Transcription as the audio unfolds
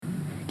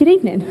Good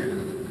evening.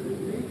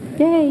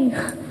 Yay.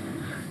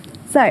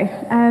 So,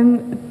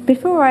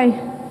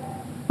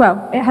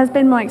 it has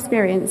been my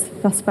experience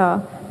thus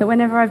far that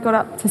whenever I've got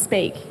up to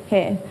speak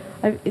here,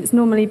 it's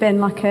normally been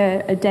like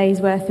a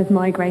day's worth of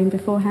migraine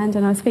beforehand,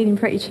 and I was feeling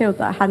pretty chilled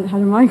that I hadn't had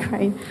a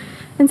migraine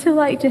until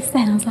just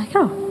then I was like,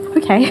 oh,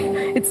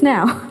 okay, it's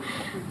now.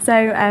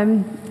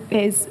 So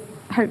it is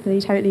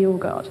hopefully totally all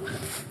God.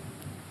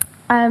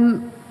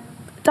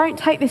 Don't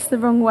take this the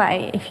wrong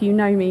way if you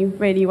know me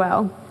really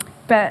well,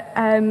 but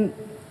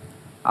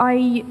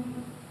I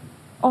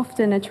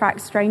often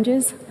attract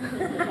strangers.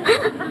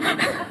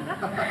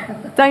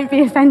 Don't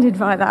be offended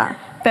by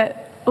that,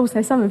 but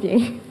also some of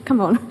you,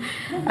 come on.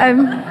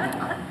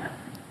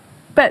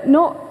 But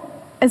not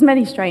as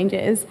many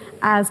strangers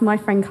as my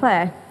friend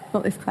Claire,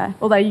 not this Claire,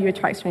 although you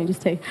attract strangers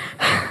too.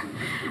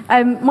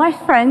 My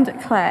friend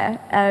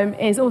Claire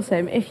is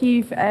awesome. If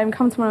you've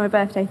come to one of my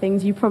birthday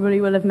things, you probably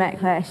will have met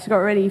Claire. She's got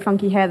really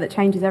funky hair that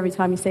changes every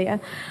time you see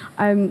her.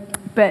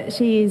 But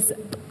she's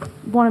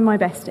one of my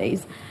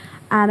besties.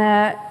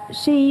 And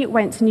she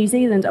went to New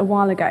Zealand a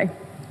while ago.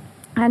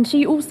 And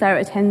she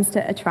also tends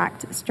to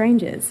attract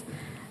strangers.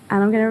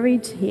 And I'm going to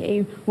read to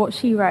you what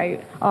she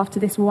wrote after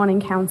this one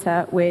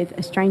encounter with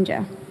a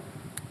stranger.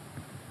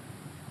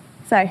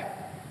 So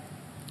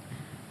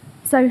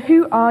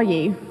who are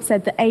you?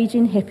 Said the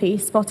aging hippie,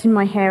 spotting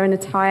my hair and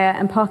attire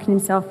and parking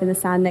himself in the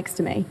sand next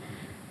to me.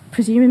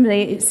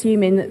 Presumably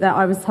assuming that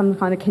I was some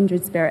kind of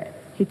kindred spirit.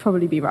 He'd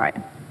probably be right.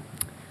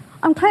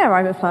 I'm Claire, I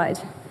replied.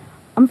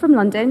 I'm from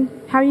London.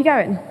 How are you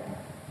going?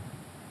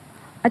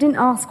 I didn't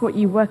ask what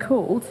you were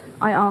called.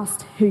 I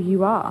asked who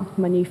you are,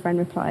 my new friend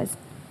replies.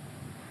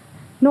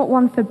 Not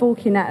one for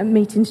balking at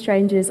meeting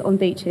strangers on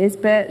beaches,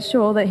 but I'm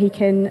sure that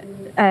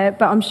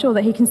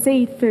he can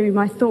see through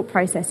my thought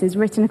processes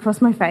written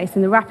across my face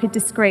and the rapid,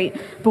 discreet,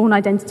 Born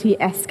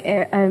Identity-esque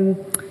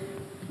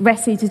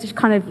recipe to just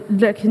kind of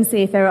look and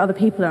see if there are other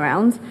people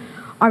around.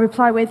 I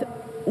reply with,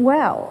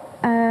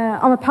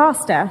 I'm a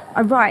pastor,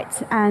 I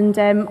write, and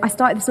I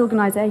started this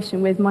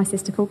organisation with my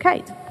sister called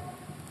Kate.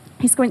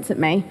 He squints at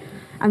me,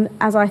 and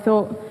as I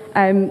thought,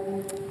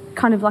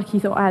 kind of like he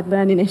thought I had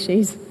learning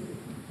issues.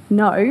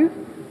 No,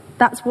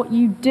 that's what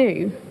you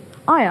do.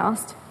 I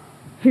asked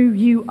who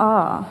you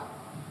are.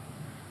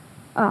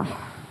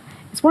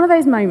 It's one of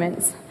those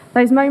moments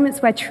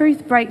where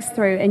truth breaks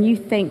through and you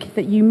think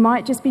that you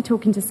might just be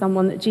talking to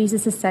someone that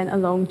Jesus has sent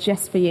along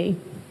just for you.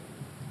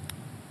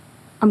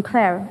 I'm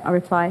Claire, I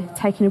reply,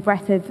 taking a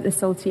breath of the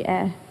salty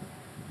air.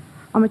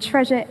 I'm a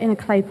treasure in a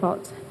clay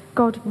pot.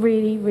 God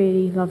really,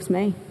 really loves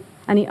me,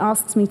 and he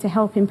asks me to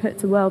help him put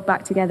the world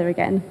back together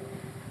again.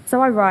 So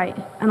I write,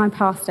 and I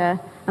pastor,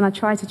 and I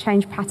try to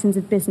change patterns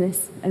of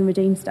business and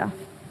redeem stuff.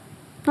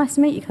 Nice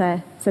to meet you,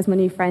 Claire, says my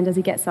new friend as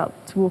he gets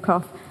up to walk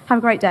off. Have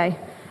a great day.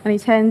 And he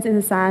turns in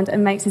the sand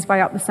and makes his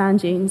way up the sand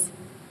dunes.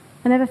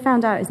 I never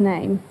found out his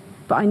name,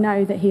 but I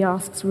know that he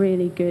asks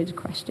really good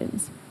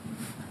questions.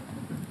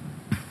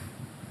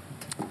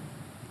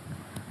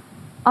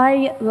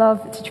 I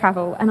love to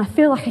travel, and I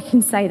feel like I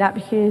can say that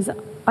because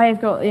I have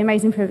got the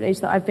amazing privilege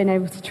that I've been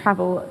able to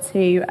travel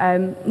to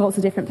lots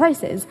of different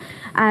places.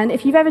 And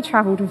if you've ever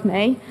travelled with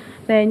me,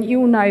 then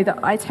you'll know that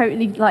I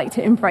totally like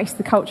to embrace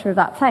the culture of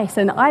that place.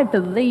 And I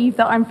believe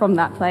that I'm from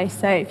that place.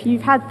 So if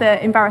you've had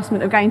the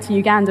embarrassment of going to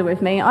Uganda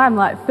with me, I'm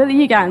like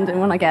fully Ugandan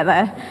when I get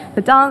there.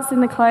 The dancing,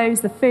 the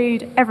clothes, the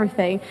food,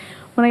 everything.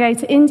 When I go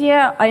to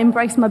India, I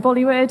embrace my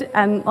Bollywood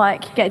and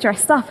get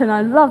dressed up, and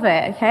I love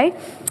it, okay?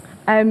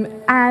 Going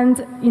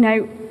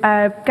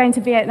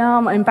to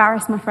Vietnam, I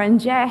embarrassed my friend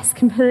Jess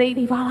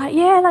completely by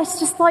let's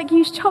just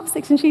use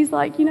chopsticks. And she's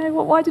like, you know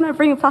what, why didn't I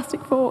bring a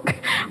plastic fork?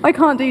 I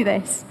can't do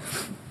this.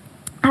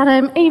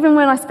 And even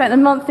when I spent a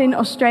month in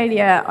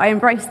Australia, I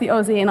embraced the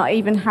Aussie, and I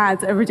even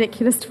had a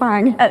ridiculous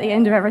twang at the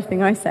end of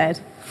everything I said.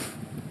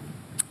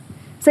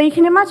 So you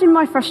can imagine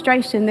my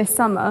frustration this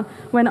summer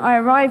when I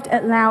arrived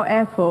at Laos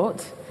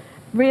Airport,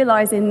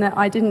 realising that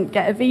I didn't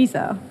get a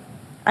visa.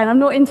 And I'm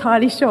not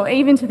entirely sure,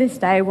 even to this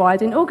day, why I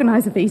didn't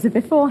organise a visa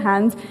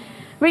beforehand,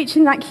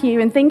 reaching that queue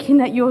and thinking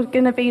that you're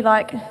going to be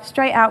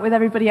straight out with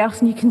everybody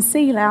else and you can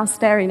see Laos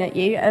staring at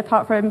you,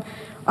 apart from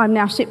I'm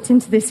now shipped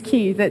into this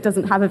queue that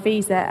doesn't have a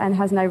visa and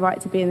has no right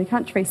to be in the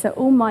country. So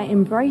all my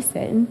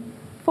embracing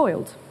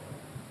foiled.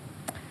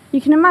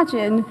 You can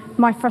imagine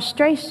my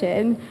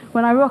frustration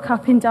when I rock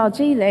up in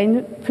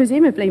Darjeeling,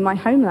 presumably my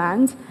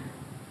homeland,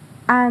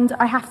 and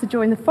I have to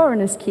join the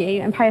foreigners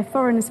queue and pay a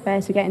foreigner's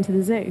fare to get into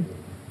the zoo.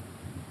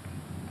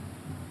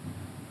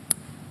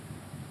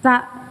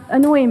 That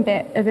annoying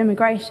bit of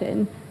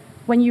immigration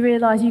when you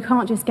realise you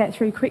can't just get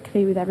through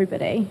quickly with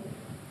everybody,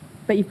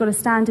 but you've got to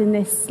stand in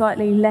this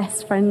slightly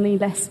less friendly,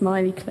 less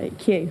smiley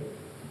queue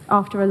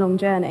after a long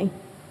journey.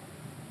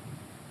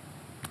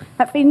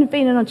 That feeling of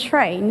being on a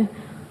train,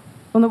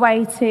 on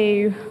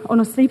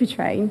a sleeper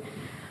train,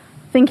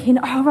 thinking,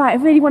 I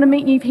really want to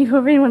meet new people, I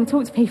really want to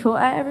talk to people.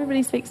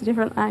 Everybody speaks a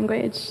different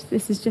language.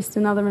 This is just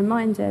another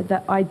reminder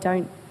that I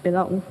don't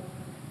belong.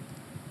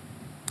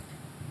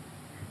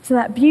 So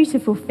that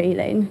beautiful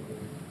feeling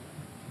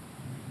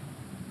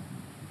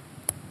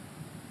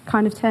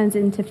kind of turns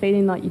into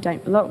feeling like you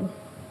don't belong.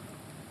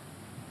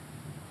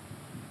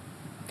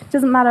 It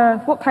doesn't matter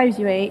what clothes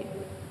you eat,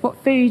 what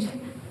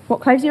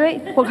clothes you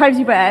eat, what clothes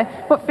you wear,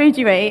 what food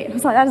you eat. I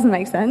was like, that doesn't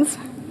make sense.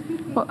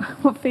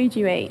 What food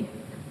you eat,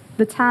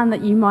 the tan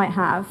that you might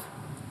have,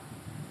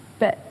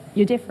 but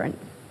you're different.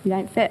 You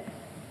don't fit.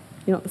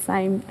 You're not the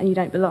same, and you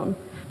don't belong.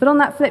 But on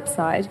that flip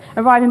side,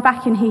 arriving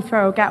back in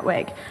Heathrow or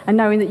Gatwick and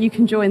knowing that you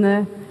can join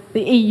the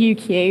EU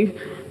queue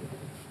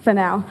for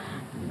now,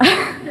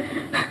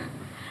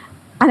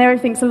 and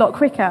everything's a lot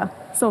quicker,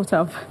 sort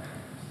of.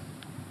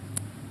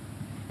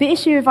 The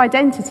issue of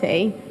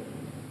identity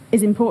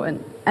is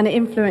important, and it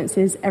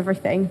influences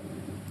everything.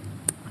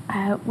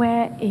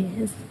 Where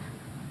is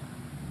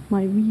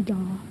my reader?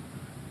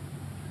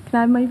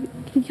 Can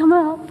you come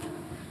up?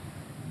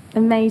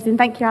 Amazing.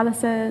 Thank you,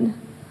 Alison.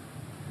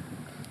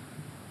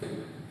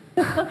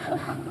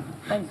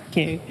 Thank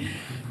you.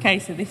 Okay,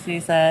 so this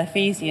is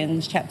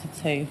Ephesians chapter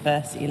 2,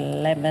 verse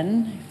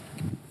 11.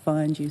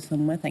 Find you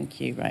somewhere.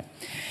 Thank you. Right.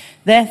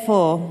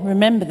 Therefore,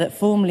 remember that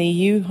formerly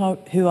you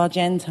who are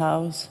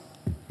Gentiles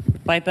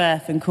by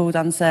birth and called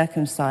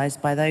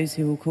uncircumcised by those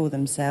who will call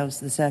themselves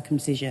the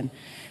circumcision,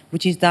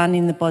 which is done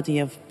in the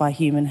body by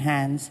human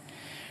hands.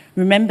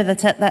 Remember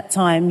that at that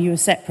time you were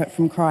separate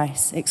from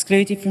Christ,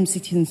 excluded from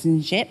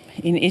citizenship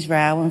in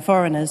Israel and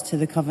foreigners to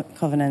the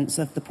covenants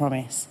of the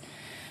promise,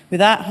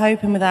 without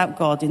hope and without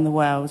God in the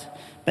world.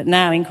 But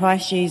now in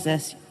Christ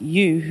Jesus,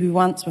 you who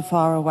once were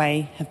far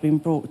away have been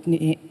brought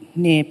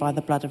near by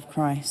the blood of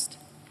Christ.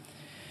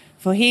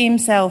 For he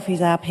himself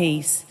is our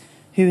peace,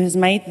 who has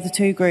made the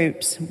two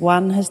groups.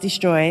 One has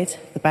destroyed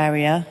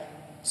the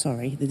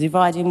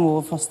dividing wall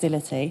of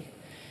hostility,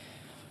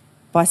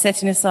 by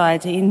setting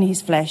aside in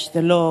his flesh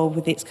the law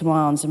with its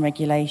commands and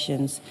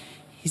regulations.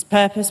 His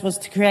purpose was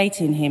to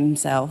create in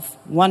himself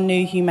one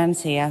new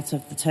humanity out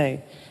of the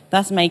two,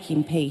 thus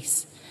making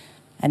peace,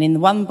 and in the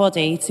one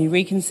body to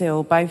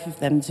reconcile both of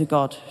them to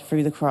God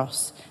through the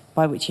cross,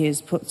 by which he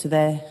has put to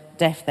their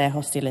death their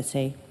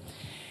hostility.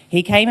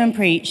 He came and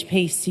preached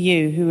peace to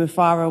you who were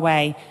far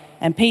away,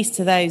 and peace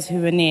to those who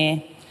were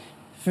near.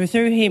 For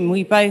through him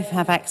we both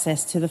have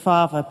access to the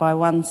Father by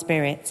one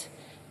Spirit.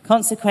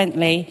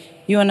 Consequently,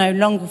 you are no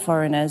longer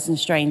foreigners and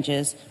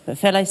strangers, but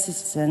fellow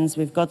citizens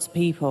with God's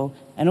people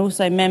and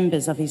also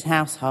members of his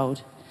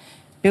household,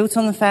 built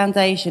on the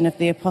foundation of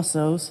the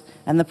apostles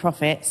and the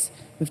prophets,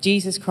 with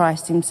Jesus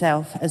Christ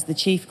himself as the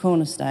chief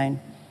cornerstone.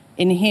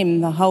 In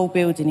him the whole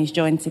building is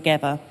joined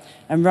together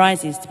and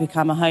rises to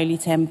become a holy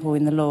temple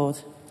in the Lord.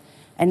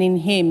 And in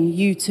him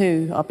you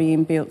too are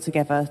being built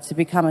together to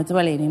become a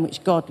dwelling in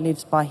which God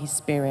lives by his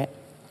Spirit.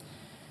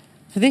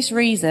 For this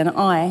reason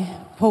I,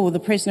 Paul, the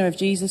prisoner of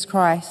Jesus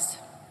Christ,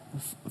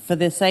 for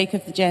the sake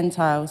of the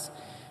Gentiles,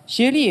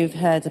 surely you have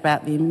heard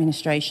about the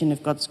administration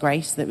of God's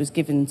grace that was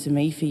given to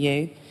me for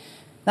you.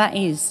 That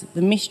is,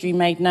 the mystery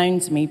made known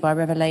to me by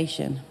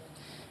revelation.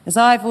 As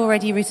I have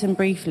already written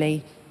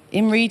briefly,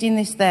 in reading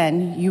this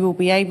then, you will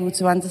be able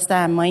to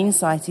understand my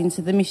insight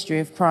into the mystery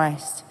of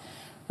Christ,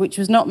 which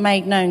was not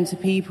made known to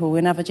people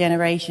in other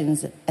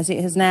generations, as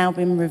it has now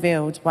been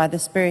revealed by the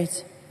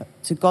Spirit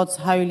to God's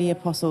holy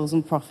apostles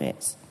and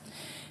prophets.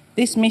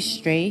 This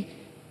mystery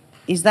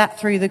is that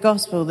through the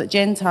gospel that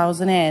Gentiles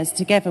and heirs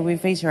together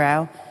with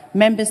Israel,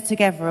 members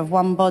together of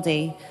one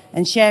body,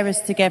 and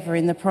sharers together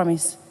in the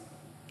promise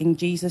in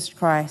Jesus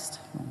Christ.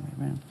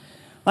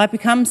 I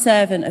become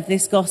servant of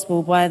this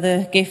gospel by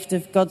the gift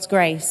of God's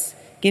grace,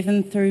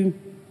 given through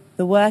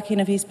the working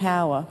of his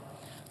power.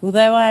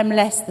 Although I am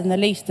less than the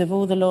least of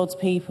all the Lord's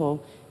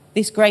people,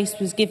 this grace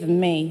was given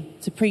me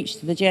to preach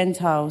to the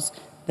Gentiles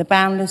the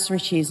boundless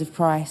riches of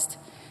Christ,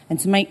 and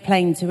to make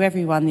plain to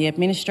everyone the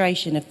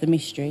administration of the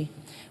mystery,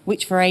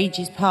 which for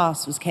ages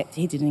past was kept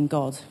hidden in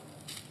God,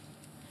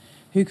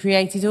 who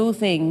created all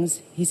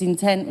things. His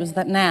intent was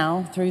that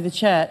now, through the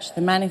church,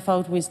 the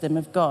manifold wisdom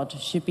of God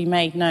should be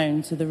made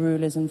known to the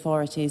rulers and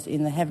authorities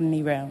in the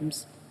heavenly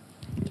realms.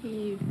 Thank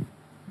you.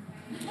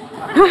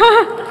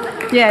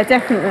 Yeah,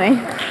 definitely.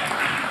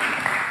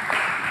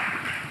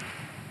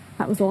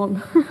 That was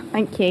long.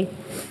 Thank you.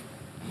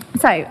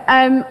 So,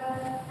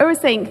 I always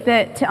think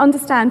that to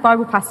understand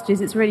Bible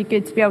passages, it's really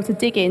good to be able to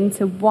dig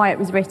into why it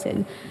was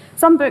written.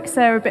 Some books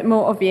are a bit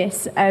more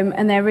obvious,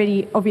 and they're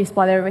really obvious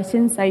why they were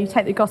written. So you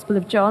take the Gospel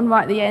of John,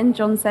 right at the end,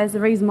 John says, the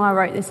reason why I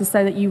wrote this is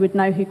so that you would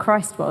know who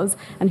Christ was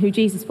and who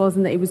Jesus was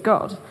and that he was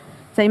God.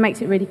 So he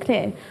makes it really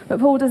clear. But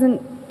Paul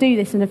doesn't do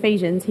this in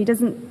Ephesians. He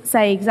doesn't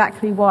say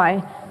exactly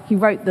why he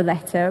wrote the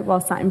letter while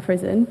sat in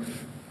prison.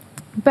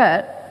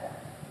 But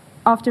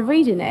after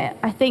reading it,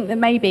 I think that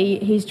maybe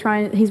his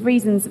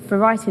reasons for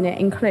writing it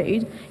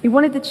include he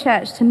wanted the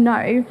church to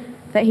know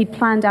that he'd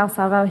planned our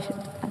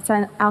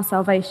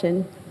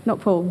salvation, not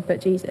Paul, but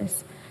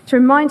Jesus, to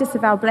remind us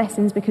of our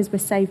blessings because we're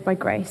saved by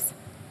grace,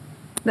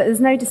 that there's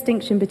no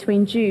distinction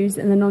between Jews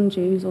and the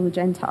non-Jews or the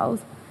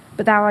Gentiles,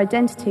 but that our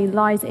identity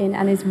lies in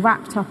and is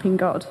wrapped up in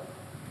God,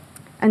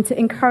 and to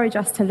encourage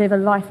us to live a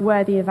life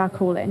worthy of our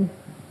calling.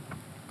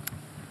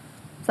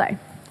 So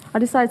I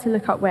decided to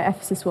look up where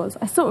Ephesus was.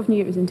 I sort of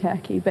knew it was in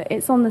Turkey, but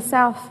it's on the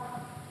south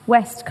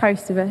west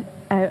coast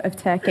of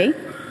Turkey.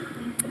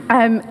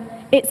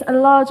 It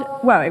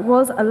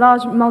was a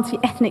large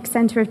multi-ethnic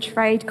centre of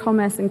trade,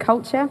 commerce and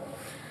culture.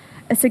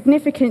 A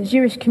significant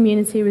Jewish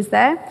community was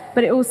there,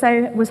 but it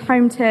also was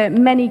home to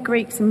many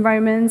Greeks and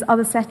Romans,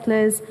 other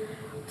settlers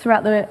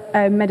throughout the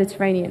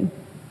Mediterranean.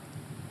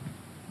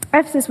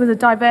 Ephesus was a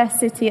diverse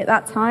city at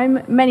that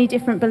time, many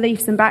different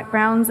beliefs and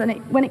backgrounds, and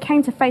when it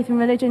came to faith and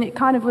religion, it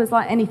kind of was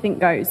like anything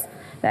goes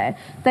there.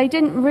 They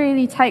didn't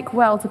really take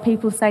well to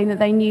people saying that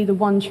they knew the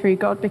one true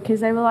God, because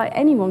they were like,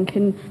 anyone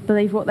can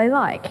believe what they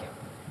like.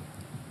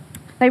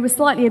 They were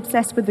slightly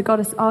obsessed with the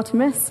goddess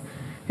Artemis,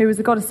 who was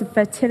the goddess of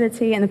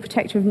fertility and the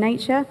protector of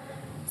nature,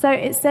 so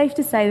it's safe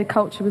to say the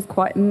culture was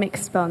quite a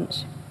mixed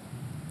bunch.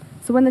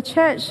 So when the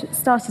church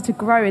started to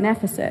grow in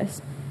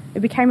Ephesus, it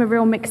became a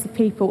real mix of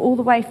people, all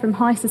the way from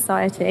high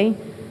society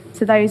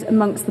to those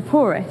amongst the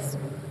poorest.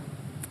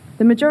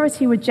 The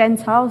majority were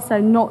Gentiles, so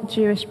not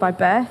Jewish by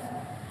birth,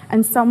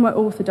 and some were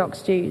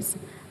Orthodox Jews.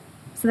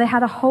 So they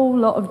had a whole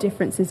lot of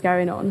differences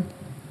going on.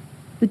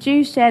 The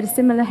Jews shared a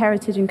similar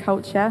heritage and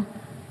culture,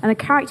 and a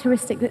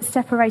characteristic that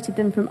separated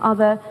them from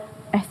other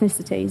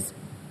ethnicities.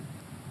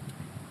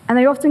 And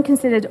they often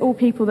considered all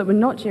people that were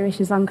not Jewish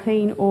as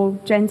unclean or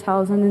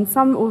Gentiles, and in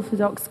some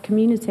Orthodox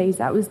communities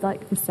that was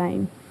like the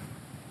same.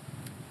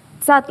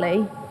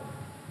 Sadly,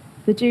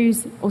 the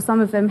Jews, or some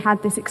of them,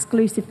 had this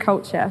exclusive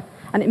culture,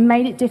 and it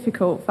made it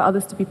difficult for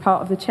others to be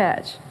part of the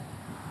church.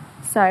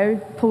 So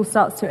Paul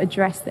starts to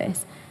address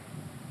this.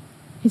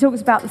 He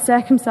talks about the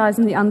circumcised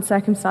and the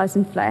uncircumcised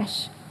in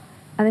flesh,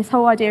 and this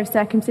whole idea of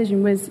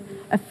circumcision was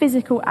a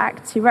physical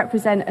act to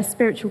represent a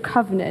spiritual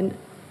covenant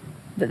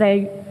that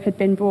they had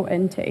been brought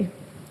into.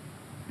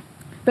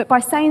 But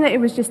by saying that it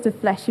was just of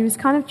flesh, he was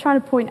kind of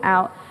trying to point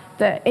out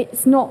that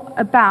it's not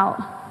about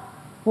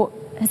what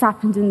has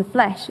happened in the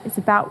flesh, it's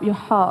about your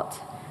heart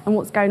and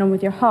what's going on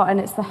with your heart, and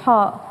it's the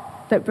heart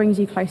that brings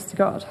you close to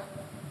God.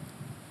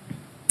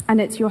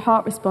 And it's your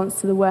heart response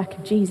to the work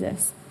of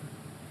Jesus.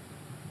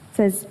 It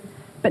says,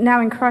 "But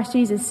now in Christ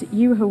Jesus,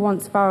 you who were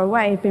once far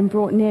away have been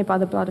brought near by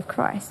the blood of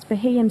Christ. For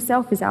he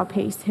himself is our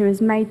peace, who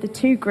has made the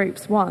two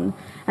groups one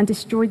and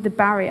destroyed the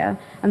barrier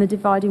and the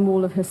dividing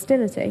wall of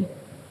hostility."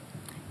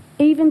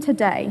 Even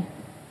today,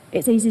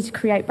 it's easy to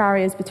create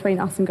barriers between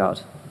us and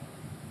God.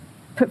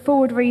 Put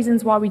forward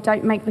reasons why we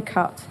don't make the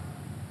cut,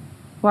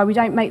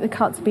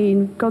 to be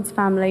in God's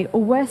family, or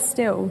worse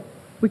still,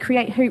 we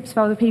create hoops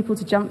for other people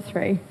to jump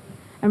through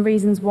and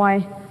reasons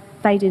why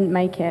they didn't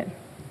make it.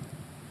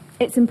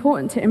 It's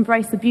important to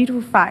embrace the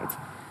beautiful fact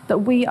that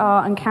we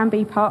are and can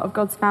be part of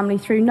God's family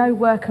through no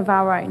work of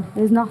our own.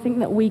 There's nothing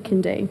that we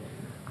can do.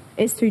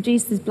 It's through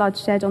Jesus' blood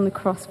shed on the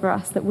cross for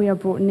us that we are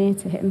brought near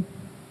to him.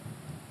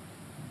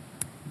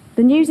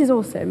 The news is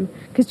awesome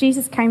because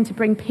Jesus came to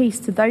bring peace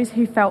to those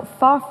who felt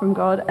far from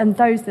God and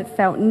those that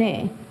felt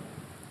near.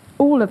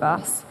 All of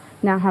us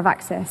now have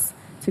access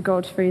to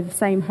God through the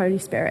same Holy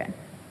Spirit.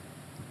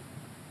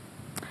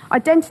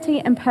 Identity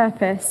and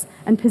purpose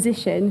and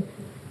position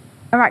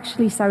are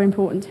actually so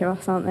important to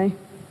us, aren't they?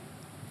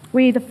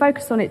 We either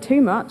focus on it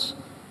too much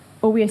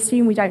or we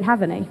assume we don't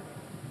have any.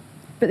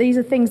 But these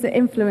are things that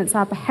influence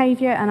our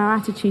behaviour and our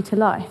attitude to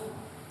life.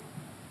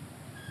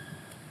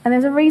 And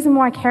there's a reason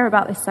why I care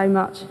about this so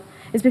much.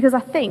 It's because I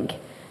think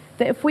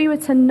that if we were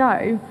to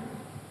know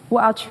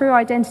what our true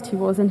identity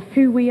was and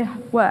who we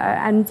were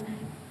and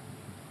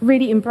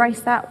really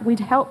embrace that,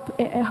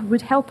 it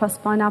would help us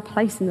find our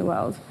place in the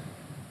world.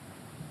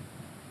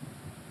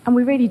 And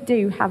we really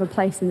do have a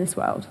place in this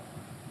world.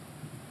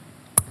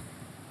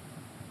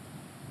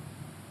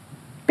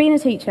 Being a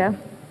teacher,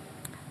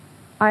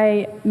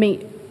 I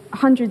meet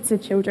hundreds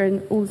of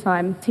children all the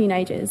time,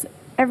 teenagers,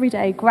 every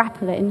day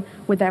grappling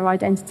with their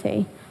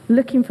identity,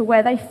 looking for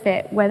where they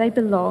fit, where they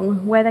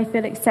belong, where they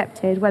feel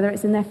accepted, whether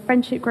it's in their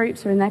friendship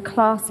groups or in their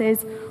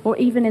classes or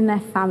even in their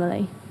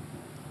family.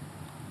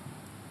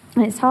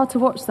 And it's hard to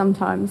watch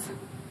sometimes.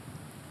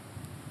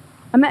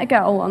 I met a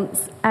girl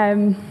once.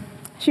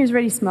 She was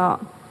really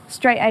smart,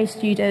 straight A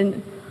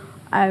student,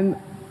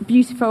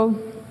 beautiful.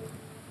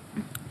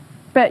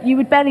 But you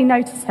would barely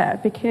notice her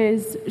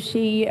because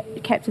she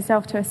kept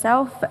herself to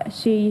herself.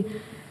 She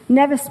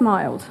never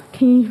smiled.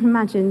 Can you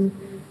imagine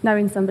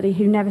knowing somebody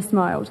who never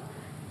smiled?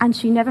 And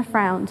she never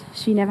frowned.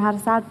 She never had a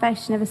sad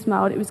face. She never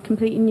smiled. It was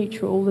completely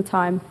neutral all the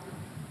time.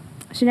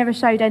 She never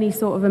showed any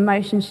sort of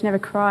emotion. She never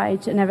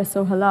cried. I never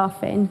saw her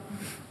laughing.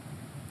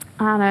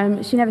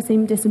 And she never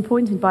seemed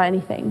disappointed by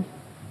anything.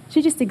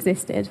 She just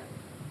existed.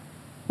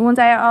 And one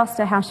day I asked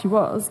her how she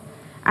was,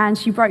 and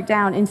she broke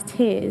down into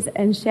tears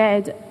and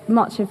shared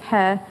much of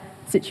her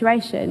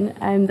situation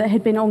that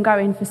had been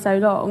ongoing for so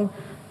long,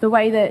 the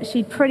way that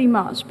she'd pretty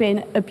much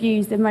been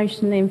abused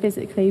emotionally and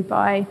physically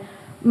by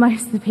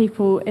most of the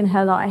people in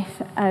her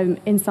life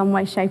in some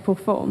way, shape or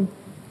form.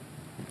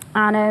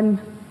 And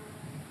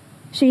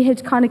she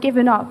had kind of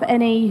given up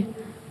any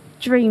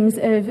dreams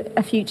of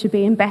a future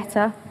being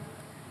better,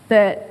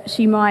 that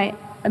she might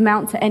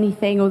amount to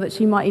anything or that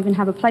she might even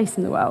have a place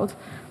in the world.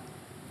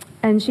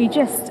 And she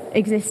just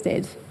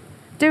existed.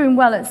 Doing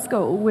well at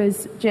school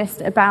was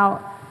just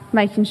about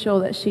making sure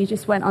that she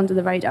just went under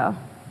the radar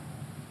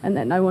and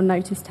that no one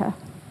noticed her.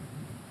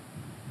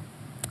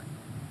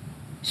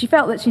 She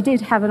felt that she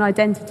did have an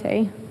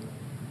identity,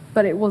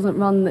 but it wasn't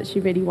one that she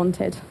really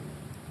wanted.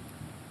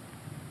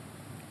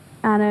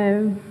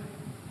 And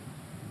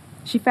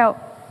she felt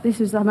this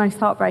was the most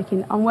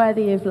heartbreaking,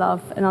 unworthy of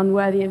love and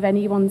unworthy of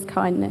anyone's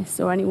kindness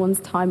or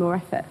anyone's time or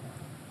effort.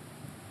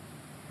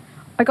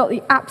 I got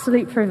the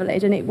absolute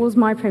privilege, and it was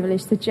my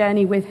privilege, to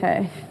journey with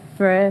her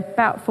for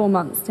about 4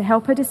 months to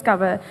help her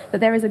discover that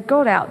there is a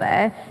God out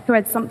there who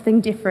had something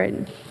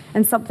different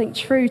and something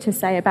true to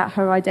say about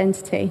her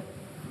identity.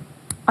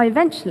 I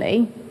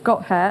eventually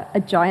got her a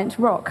giant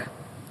rock,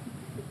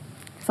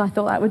 because I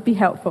thought that would be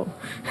helpful.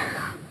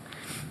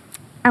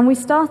 And we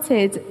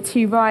started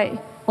to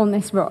write on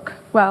this rock.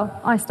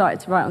 Well, I started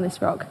to write on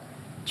this rock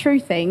true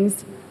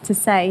things to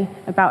say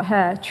about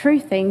her, true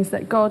things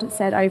that God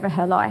said over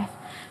her life.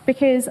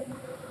 Because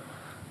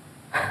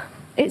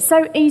it's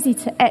so easy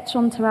to etch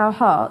onto our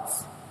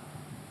hearts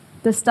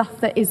the stuff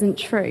that isn't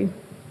true,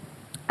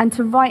 and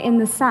to write in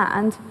the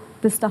sand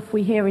the stuff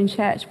we hear in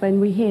church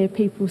when we hear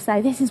people say,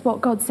 this is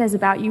what God says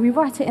about you. We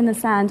write it in the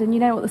sand, and you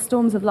know what, the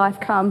storms of life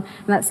come,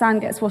 and that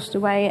sand gets washed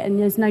away, and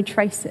there's no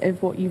trace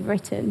of what you've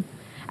written.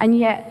 And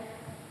yet,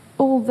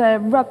 all the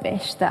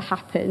rubbish that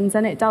happens,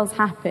 and it does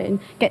happen,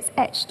 gets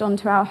etched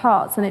onto our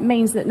hearts, and it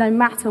means that no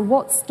matter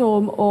what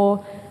storm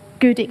or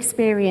good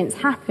experience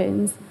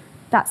happens,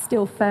 that's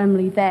still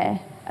firmly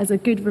there as a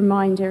good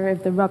reminder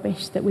of the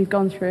rubbish that we've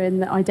gone through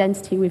and the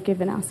identity we've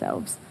given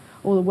ourselves,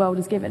 or the world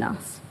has given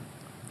us.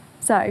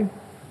 So,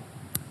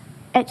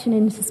 etching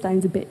into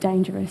stone's a bit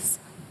dangerous,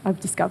 I've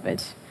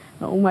discovered.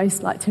 It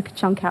almost like took a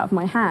chunk out of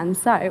my hand.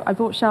 So I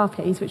bought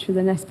Sharpies, which were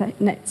the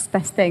next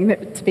best thing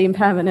to being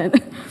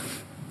permanent.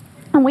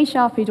 And we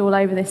Sharpied all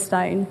over this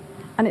stone.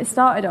 And it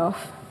started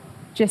off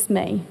just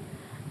me.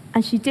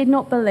 And she did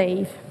not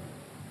believe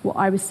what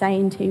I was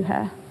saying to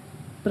her.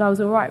 But I was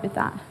all right with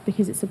that,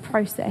 because it's a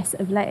process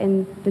of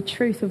letting the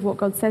truth of what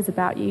God says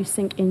about you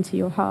sink into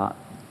your heart.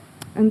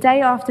 And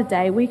day after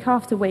day, week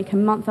after week,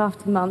 and month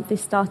after month,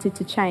 this started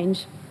to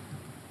change.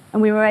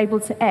 And we were able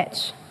to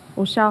etch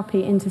or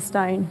Sharpie into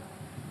stone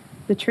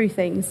the true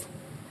things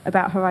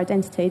about her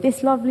identity.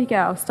 This lovely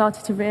girl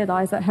started to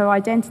realise that her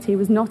identity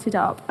was knotted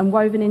up and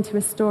woven into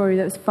a story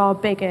that was far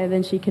bigger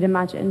than she could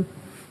imagine.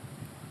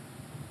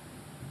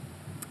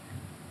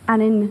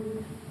 And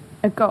in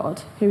a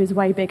God who is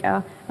way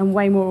bigger and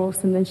way more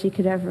awesome than she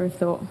could ever have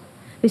thought.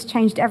 This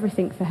changed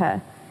everything for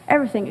her.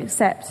 Everything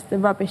except the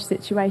rubbish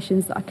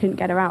situations that I couldn't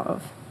get her out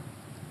of.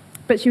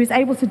 But she was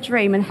able to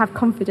dream and have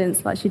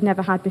confidence like she'd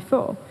never had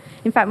before.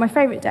 In fact, my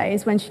favourite day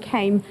is when she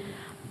came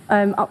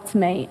up to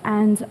me,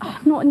 and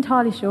I'm not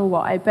entirely sure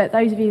why, but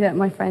those of you that are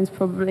my friends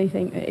probably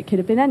think that it could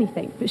have been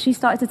anything, but she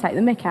started to take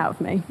the mick out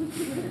of me.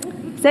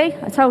 See,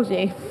 I told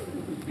you.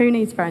 Who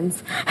needs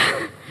friends?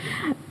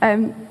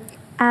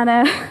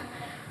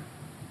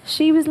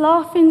 She was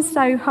laughing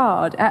so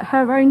hard at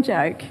her own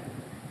joke,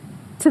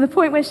 to the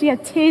point where she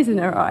had tears in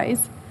her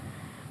eyes,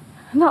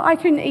 that I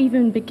couldn't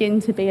even begin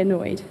to be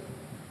annoyed,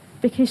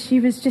 because she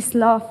was just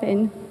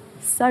laughing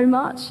so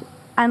much,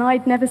 and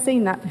I'd never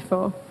seen that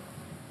before.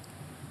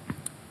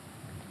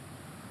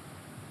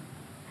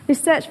 This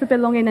search for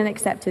belonging and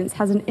acceptance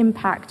has an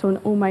impact on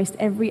almost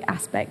every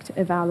aspect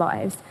of our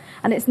lives,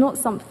 and it's not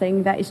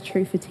something that is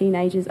true for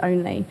teenagers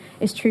only.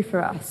 It's true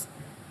for us.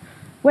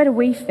 Where do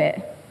we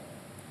fit?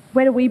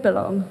 Where do we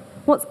belong?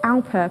 What's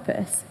our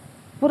purpose?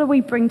 What do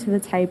we bring to the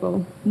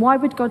table? Why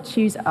would God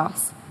choose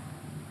us?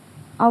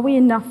 Are we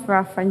enough for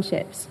our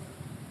friendships?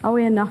 Are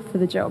we enough for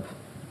the job?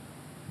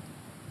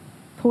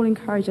 Paul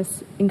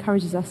encourages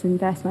us in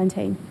verse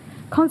 19.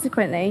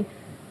 Consequently,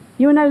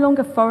 you are no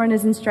longer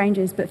foreigners and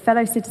strangers, but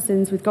fellow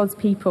citizens with God's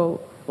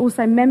people,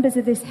 also members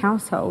of this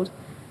household,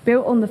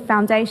 built on the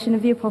foundation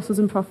of the apostles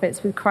and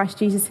prophets, with Christ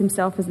Jesus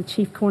himself as the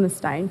chief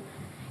cornerstone.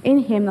 In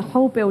him, the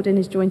whole building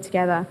is joined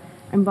together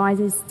and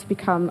rises to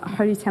become a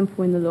holy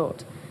temple in the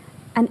Lord.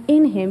 And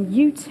in him,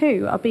 you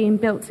too are being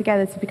built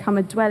together to become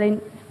a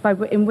dwelling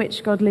in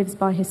which God lives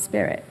by his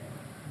Spirit.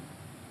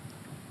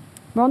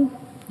 Ron,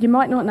 you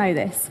might not know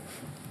this,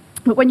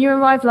 but when you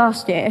arrived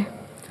last year,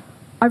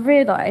 I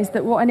realised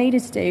that what I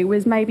needed to do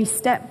was maybe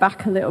step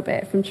back a little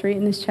bit from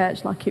treating this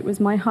church like it was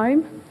my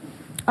home.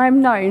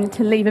 I'm known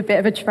to leave a bit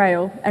of a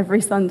trail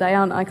every Sunday,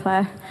 aren't I,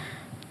 Claire?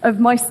 Of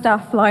my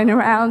stuff lying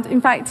around. In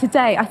fact,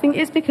 today, I think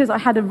it's because I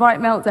had a right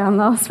meltdown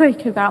last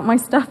week about my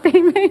stuff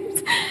being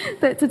moved,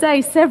 that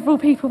today several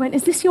people went,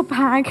 is this your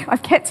bag?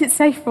 I've kept it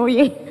safe for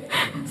you.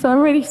 So I'm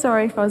really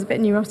sorry if I was a bit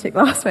neurotic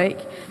last week.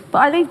 But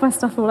I leave my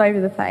stuff all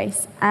over the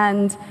place.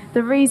 And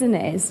the reason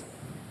is,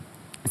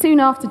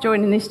 soon after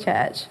joining this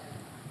church,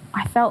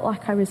 I felt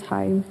like I was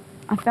home.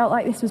 I felt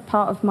like this was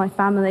part of my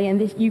family,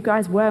 and you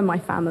guys were my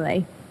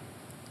family.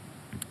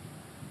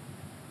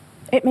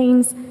 It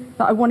means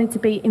that I wanted to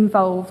be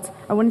involved.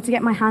 I wanted to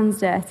get my hands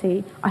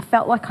dirty. I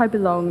felt like I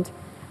belonged,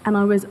 and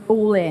I was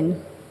all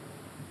in.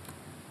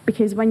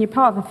 Because when you're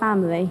part of a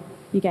family,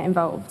 you get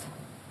involved.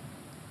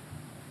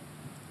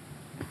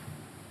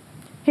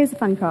 Here's the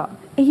funny part.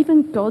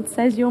 Even God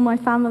says you're my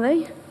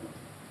family.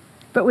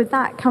 But with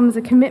that comes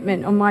a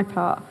commitment on my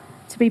part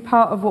to be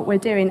part of what we're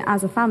doing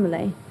as a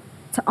family,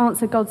 to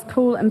answer God's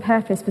call and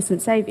purpose for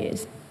St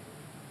Saviour's.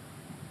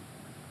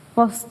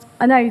 Whilst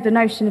I know the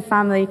notion of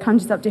family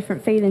conjures up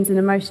different feelings and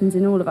emotions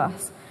in all of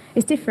us,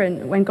 it's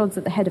different when God's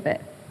at the head of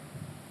it.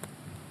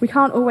 We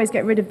can't always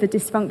get rid of the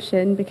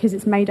dysfunction because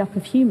it's made up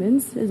of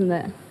humans, isn't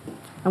it?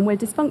 And we're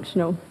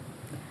dysfunctional.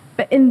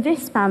 But in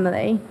this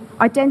family,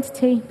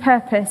 identity,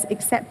 purpose,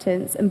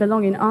 acceptance, and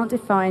belonging aren't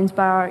defined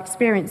by our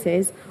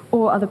experiences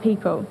or other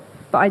people,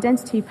 but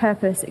identity,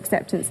 purpose,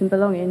 acceptance, and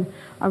belonging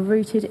are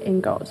rooted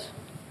in God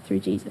through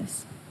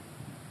Jesus.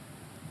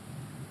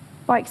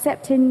 By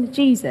accepting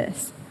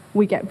Jesus,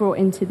 we get brought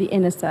into the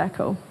inner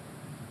circle,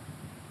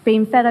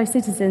 being fellow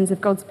citizens of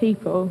God's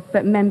people,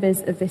 but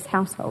members of this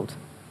household.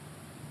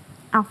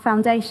 Our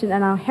foundation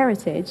and our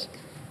heritage,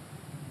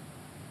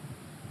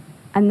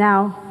 and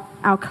now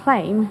our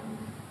claim,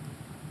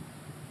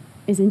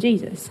 is in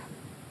Jesus.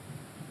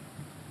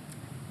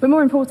 But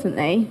more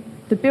importantly,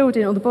 the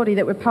building or the body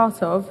that we're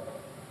part of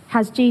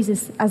has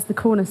Jesus as the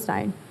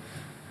cornerstone.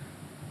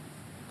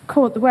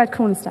 The word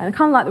cornerstone. I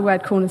kind of like the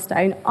word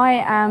cornerstone. I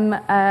am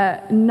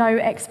no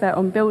expert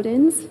on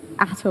buildings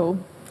at all,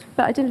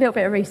 but I did a little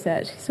bit of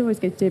research. It's always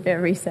good to do a bit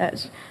of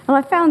research. And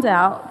I found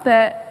out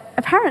that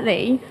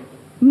apparently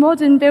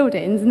modern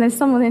buildings, and there's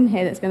someone in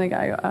here that's going to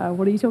go,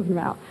 what are you talking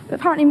about? But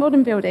apparently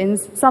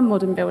some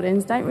modern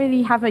buildings don't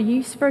really have a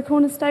use for a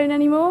cornerstone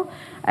anymore.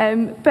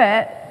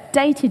 But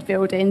dated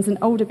buildings and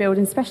older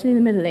buildings, especially in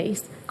the Middle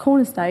East,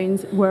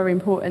 cornerstones were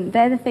important.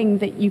 They're the thing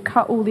that you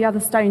cut all the other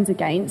stones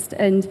against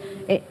and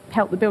it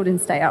helped the building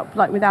stay up.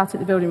 Like without it,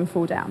 the building would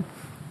fall down.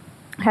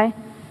 Okay?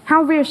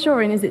 How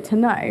reassuring is it to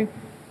know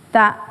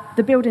that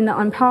the building that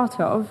I'm part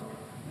of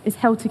is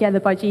held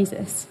together by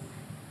Jesus?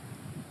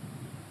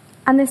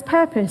 And this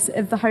purpose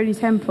of the Holy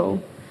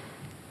Temple,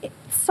 it's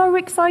so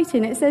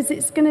exciting. It says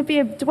it's going to be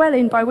a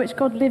dwelling by which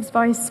God lives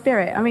by his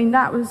Spirit. I mean,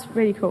 that was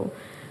really cool.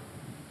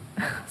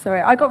 Sorry,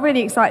 I got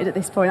really excited at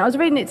this point. I was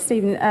reading it to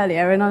Stephen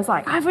earlier, and I was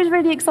like, I was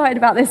really excited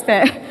about this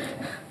bit.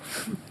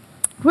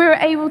 We're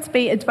able to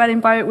be a dwelling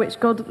by which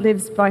God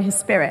lives by his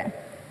Spirit.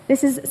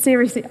 This is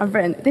seriously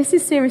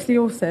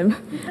awesome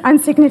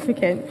and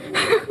significant.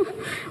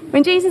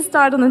 When Jesus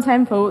died on the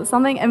temple,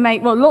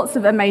 lots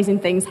of amazing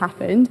things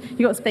happened.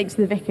 You got to speak to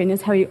the vicar and he'll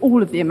tell you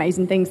all of the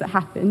amazing things that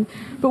happened.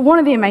 But one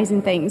of the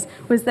amazing things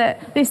was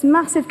that this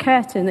massive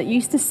curtain that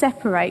used to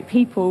separate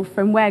people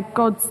from where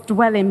God's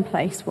dwelling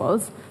place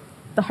was,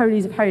 the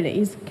Holies of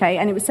Holies, okay,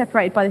 and it was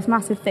separated by this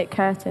massive thick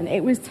curtain.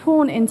 It was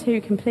torn in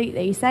two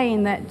completely,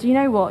 saying that, do you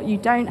know what? You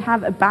don't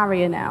have a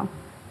barrier now.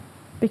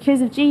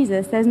 Because of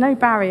Jesus, there's no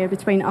barrier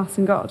between us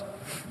and God.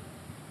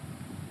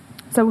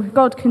 So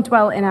God can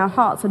dwell in our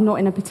hearts and not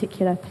in a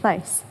particular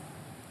place.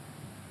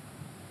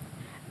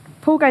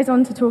 Paul goes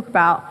on to talk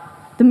about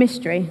the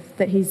mystery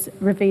that he's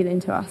revealing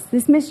to us.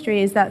 This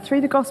mystery is that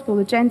through the gospel,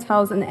 the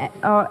Gentiles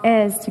are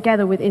heirs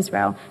together with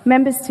Israel,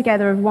 members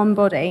together of one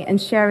body, and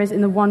sharers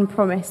in the one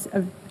promise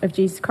of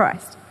Jesus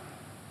Christ.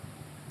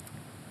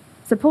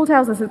 So Paul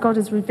tells us that God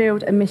has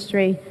revealed a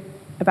mystery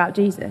about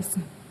Jesus.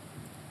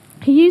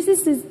 He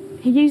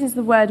uses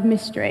the word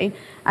mystery,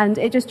 and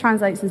it just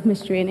translates as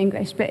mystery in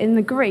English, but in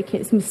the Greek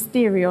it's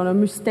mysterion or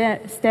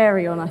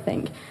mysterion, I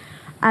think.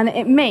 And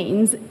it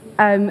means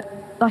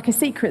like a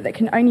secret that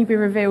can only be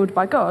revealed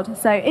by God.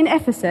 So in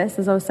Ephesus,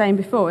 as I was saying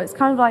before, it's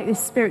kind of like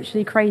this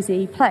spiritually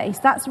crazy place.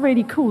 That's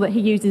really cool that he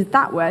uses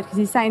that word, because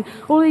he's saying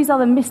all these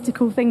other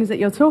mystical things that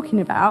you're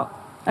talking about,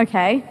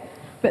 okay,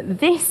 but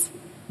this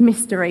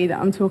mystery that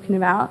I'm talking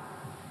about,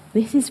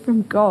 this is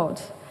from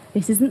God.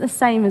 This isn't the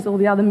same as all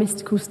the other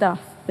mystical stuff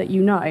that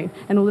you know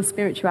and all the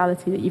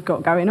spirituality that you've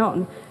got going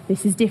on.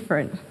 This is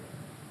different.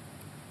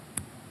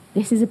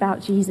 This is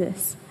about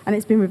Jesus, and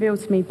it's been revealed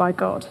to me by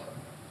God.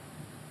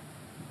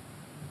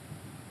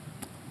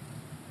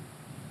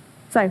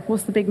 So,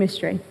 what's the big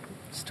mystery?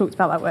 Just talked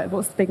about that word.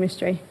 What's the big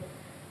mystery?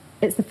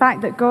 It's the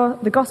fact that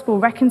the gospel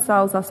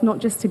reconciles us not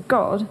just to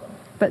God,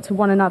 but to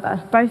one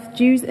another. Both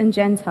Jews and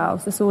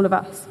Gentiles, that's all of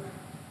us,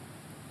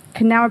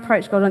 can now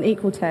approach God on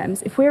equal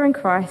terms. If we're in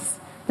Christ,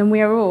 then we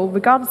are all,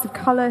 regardless of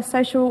colour,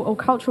 social or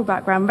cultural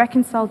background,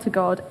 reconciled to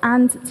God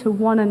and to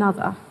one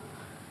another.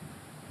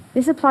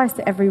 This applies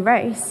to every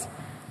race,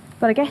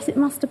 but I guess it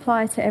must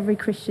apply to every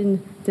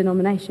Christian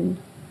denomination.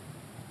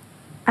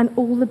 And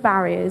all the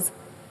barriers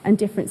and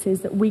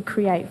differences that we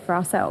create for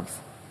ourselves.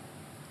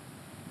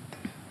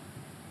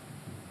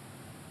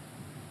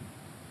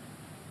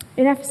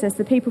 In Ephesus,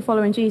 the people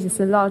following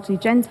Jesus are largely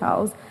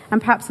Gentiles and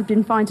perhaps have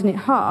been finding it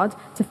hard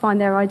to find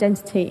their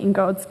identity in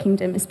God's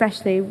kingdom,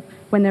 especially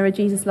when there are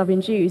Jesus-loving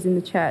Jews in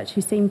the church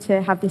who seem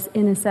to have this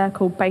inner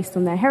circle based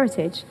on their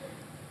heritage.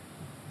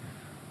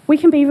 We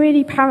can be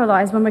really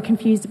paralysed when we're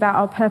confused about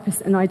our purpose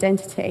and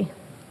identity.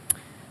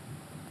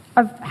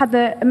 I've had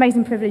the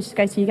amazing privilege to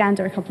go to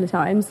Uganda a couple of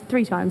times,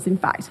 3 times in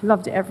fact.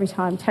 Loved it every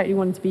time, totally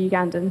wanted to be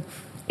Ugandan.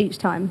 each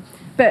time.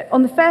 But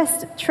on the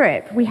first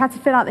trip, we had to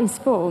fill out these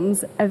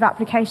forms of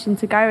application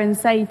to go and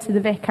say to the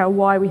vicar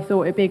why we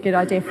thought it'd be a good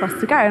idea for us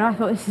to go. And I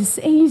thought, this is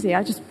easy.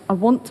 I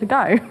want to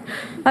go.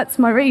 That's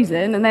my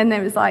reason. And then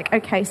there was like,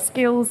 okay,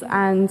 skills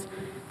and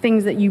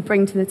things that you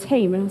bring to the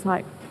team. And I was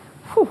like,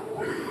 whew,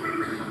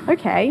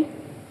 okay.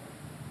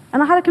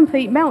 And I had a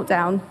complete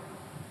meltdown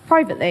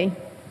privately.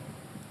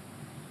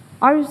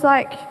 I was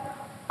like,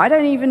 I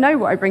don't even know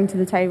what I bring to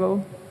the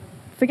table.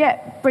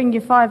 Forget bring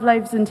your 5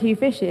 loaves and 2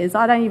 fishes.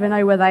 I don't even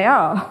know where they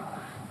are.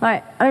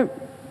 Like, I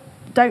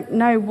don't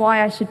know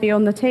why I should be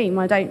on the team.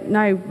 I don't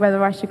know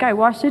whether I should go.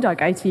 Why should I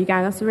go to you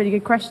again? That's a really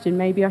good question.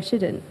 Maybe I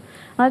shouldn't.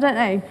 I don't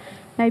know.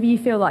 Maybe you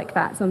feel like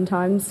that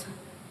sometimes.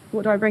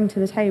 What do I bring to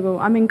the table?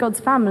 I'm in God's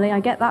family. I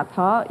get that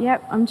part.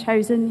 Yep, I'm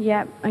chosen.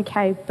 Yep,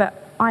 okay.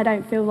 But I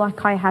don't feel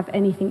like I have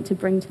anything to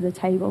bring to the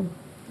table.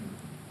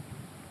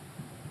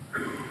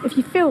 If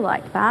you feel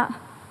like that,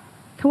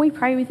 can we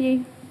pray with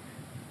you?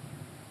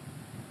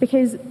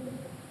 Because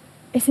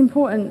it's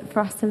important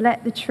for us to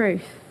let the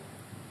truth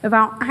of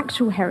our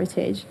actual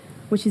heritage,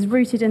 which is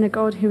rooted in a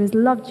God who has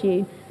loved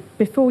you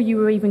before you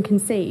were even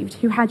conceived,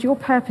 who had your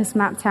purpose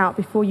mapped out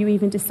before you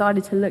even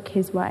decided to look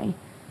his way.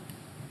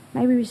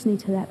 Maybe we just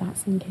need to let that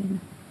sink in.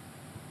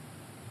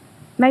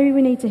 Maybe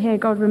we need to hear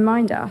God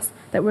remind us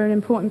that we're an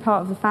important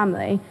part of the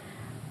family,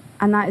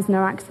 and that is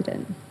no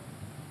accident.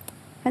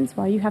 Hence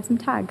why you have some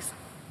tags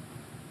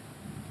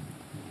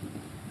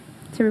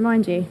to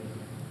remind you.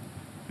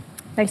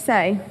 They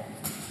say,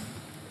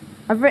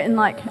 I've written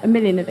like a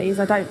million of these,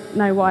 I don't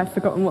know why I've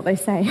forgotten what they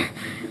say.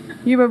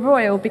 You are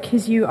royal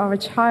because you are a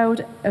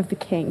child of the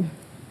King.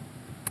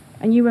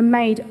 And you were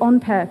made on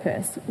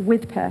purpose,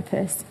 with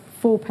purpose,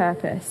 for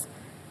purpose,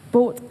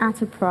 bought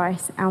at a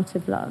price out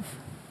of love.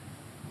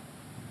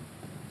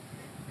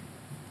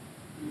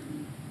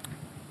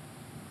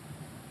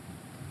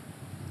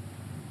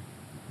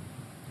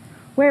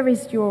 Where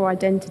is your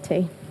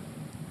identity?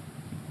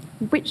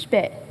 Which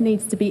bit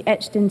needs to be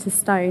etched into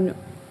stone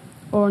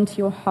or onto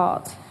your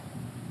heart?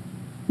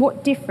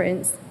 What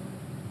difference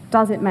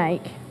does it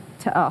make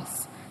to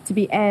us to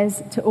be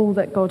heirs to all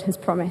that God has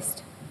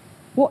promised?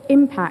 What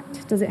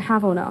impact does it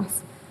have on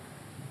us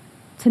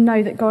to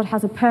know that God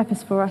has a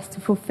purpose for us to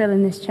fulfill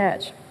in this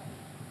church?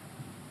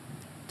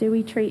 Do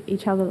we treat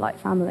each other like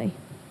family?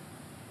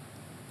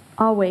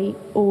 Are we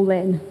all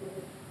in?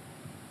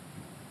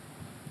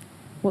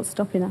 What's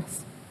stopping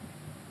us?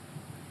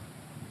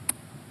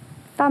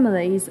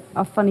 Families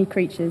are funny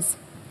creatures.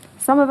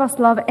 Some of us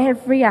love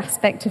every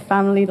aspect of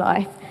family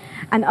life,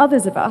 and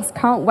others of us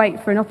can't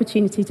wait for an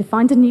opportunity to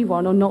find a new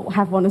one or not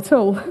have one at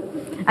all,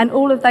 and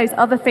all of those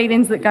other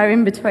feelings that go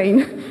in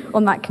between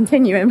on that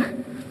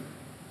continuum.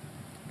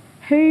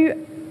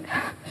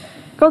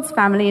 God's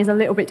family is a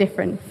little bit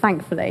different,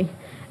 thankfully.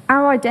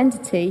 Our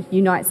identity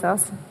unites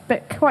us,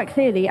 but quite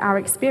clearly our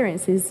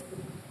experiences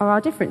are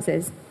our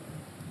differences.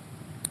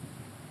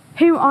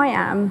 Who I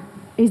am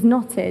is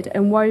knotted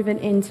and woven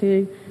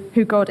into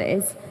who God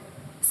is.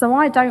 So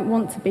I don't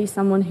want to be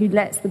someone who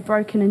lets the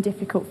broken and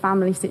difficult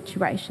family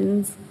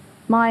situations,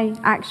 my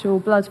actual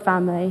blood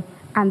family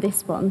and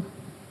this one,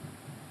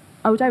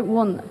 I don't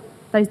want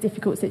those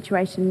difficult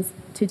situations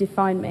to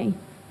define me.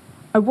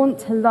 I want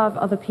to love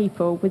other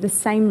people with the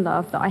same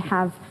love that I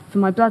have for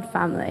my blood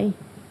family,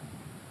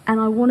 and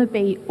I want to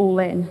be all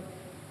in.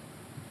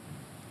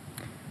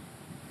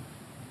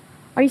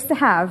 I used to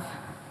have,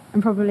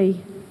 and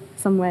probably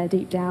somewhere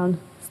deep down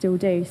still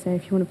do, so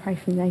if you want to pray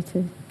for me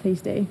later,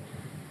 please do,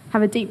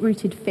 have a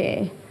deep-rooted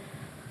fear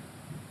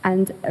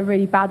and a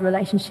really bad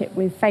relationship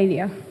with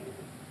failure.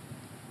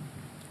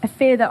 A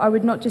fear that I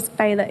would not just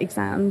fail at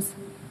exams,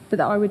 but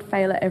that I would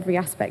fail at every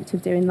aspect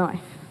of doing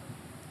life.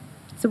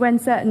 So when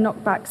certain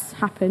knockbacks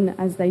happen,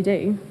 as they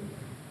do,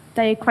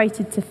 they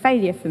equated to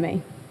failure for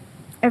me,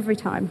 every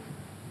time.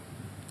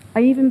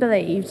 I even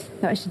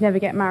believed that I should never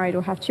get married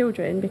or have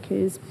children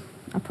because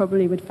I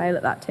probably would fail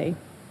at that too.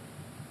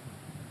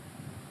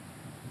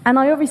 And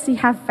I obviously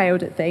have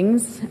failed at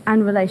things,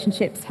 and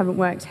relationships haven't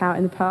worked out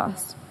in the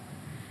past.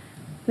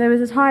 There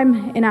was a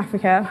time in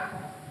Africa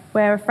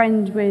where a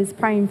friend was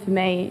praying for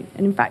me,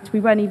 and in fact we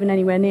weren't even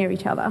anywhere near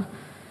each other,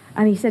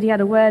 and he said he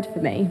had a word for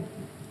me,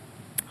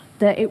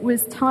 that it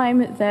was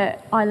time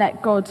that I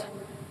let God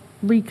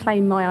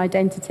reclaim my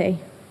identity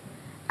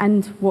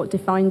and what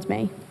defined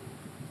me,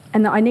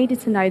 and that I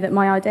needed to know that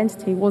my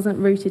identity wasn't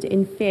rooted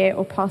in fear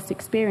or past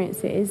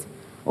experiences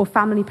or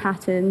family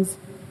patterns,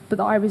 but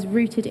that I was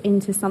rooted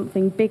into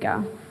something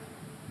bigger.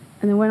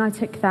 And then when I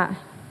took that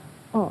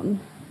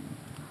on,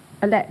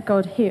 I let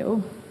God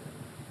heal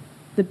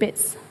the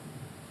bits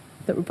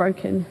that were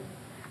broken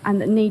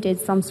and that needed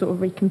some sort of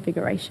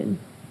reconfiguration.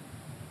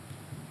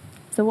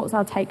 So what's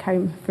our take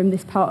home from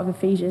this part of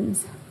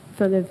Ephesians,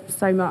 full of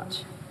so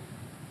much?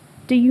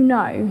 Do you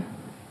know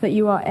that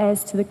you are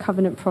heirs to the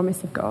covenant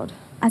promise of God?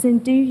 As in,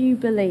 do you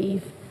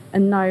believe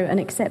and know and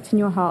accept in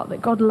your heart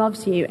that God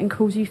loves you and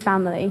calls you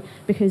family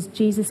because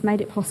Jesus made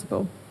it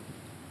possible?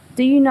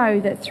 Do you know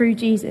that through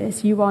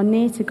Jesus you are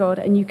near to God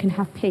and you can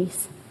have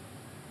peace?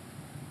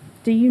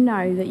 Do you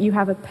know that you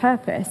have a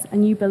purpose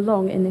and you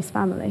belong in this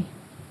family?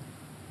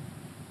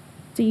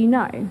 Do you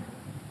know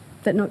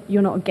that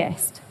you're not a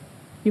guest?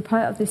 You're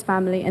part of this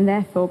family and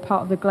therefore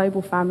part of the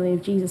global family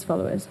of Jesus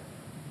followers.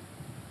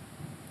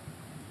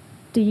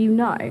 Do you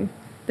know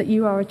that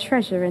you are a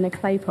treasure in a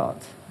clay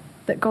pot?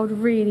 That God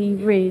really,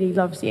 really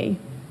loves you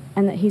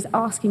and that he's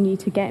asking you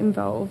to get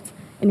involved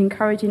in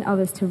encouraging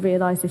others to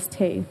realise this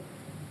too.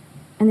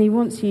 And he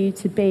wants you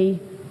to be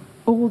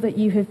all that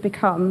you have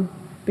become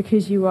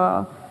because you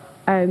are,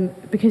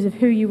 because of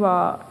who you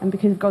are and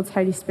because of God's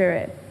Holy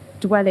Spirit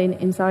dwelling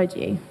inside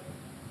you.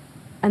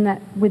 And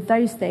that with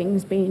those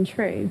things being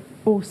true,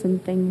 awesome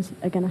things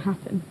are going to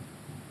happen.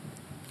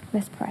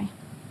 Let's pray.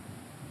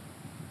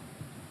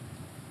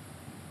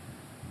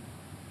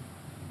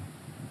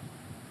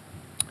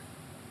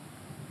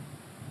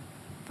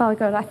 Father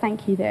God, I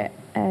thank you that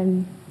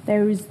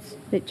there was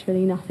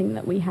literally nothing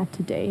that we had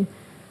to do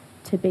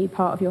to be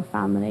part of your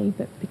family,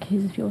 but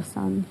because of your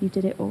Son, you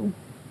did it all.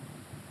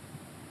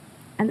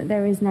 And that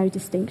there is no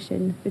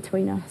distinction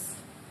between us,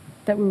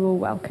 that we're all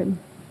welcome.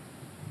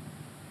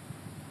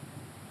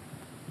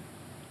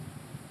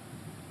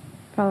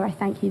 Father, I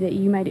thank you that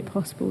you made it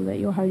possible that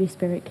your Holy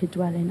Spirit could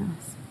dwell in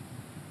us.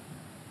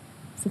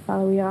 So,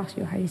 Father, we ask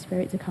your Holy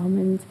Spirit to come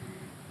and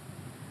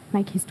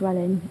make his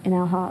dwelling in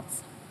our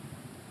hearts.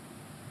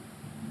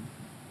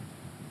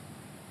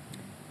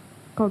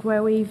 God,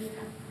 where we've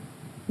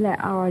let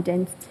our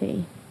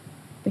identity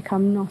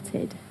become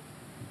knotted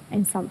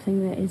in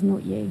something that is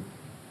not you,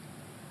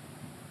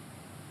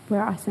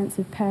 where our sense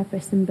of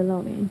purpose and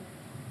belonging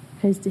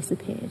has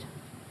disappeared,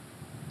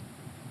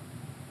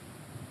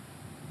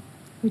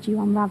 would you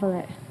unravel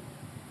it?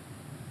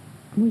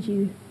 Would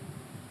you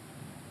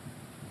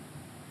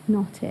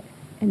knot it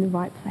in the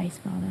right place,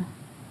 Father?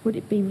 Would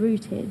it be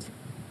rooted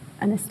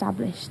and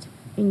established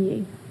in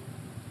you?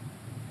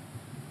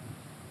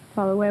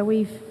 Father, where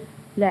we've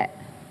let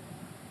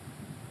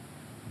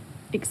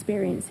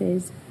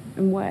experiences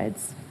and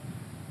words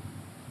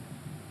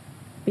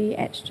be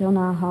etched on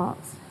our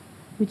hearts,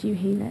 would you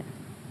heal it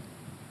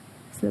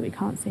so that we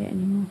can't see it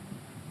anymore?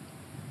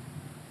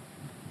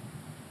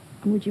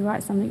 And would you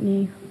write something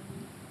new?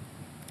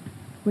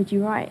 Would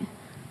you write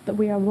that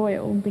we are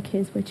royal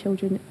because we're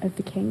children of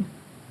the King?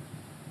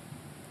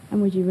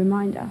 And would you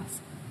remind us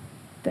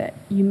that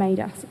you made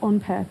us on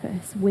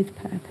purpose, with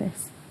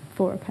purpose,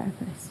 for a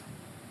purpose?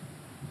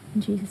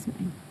 In Jesus'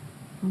 name,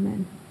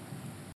 amen.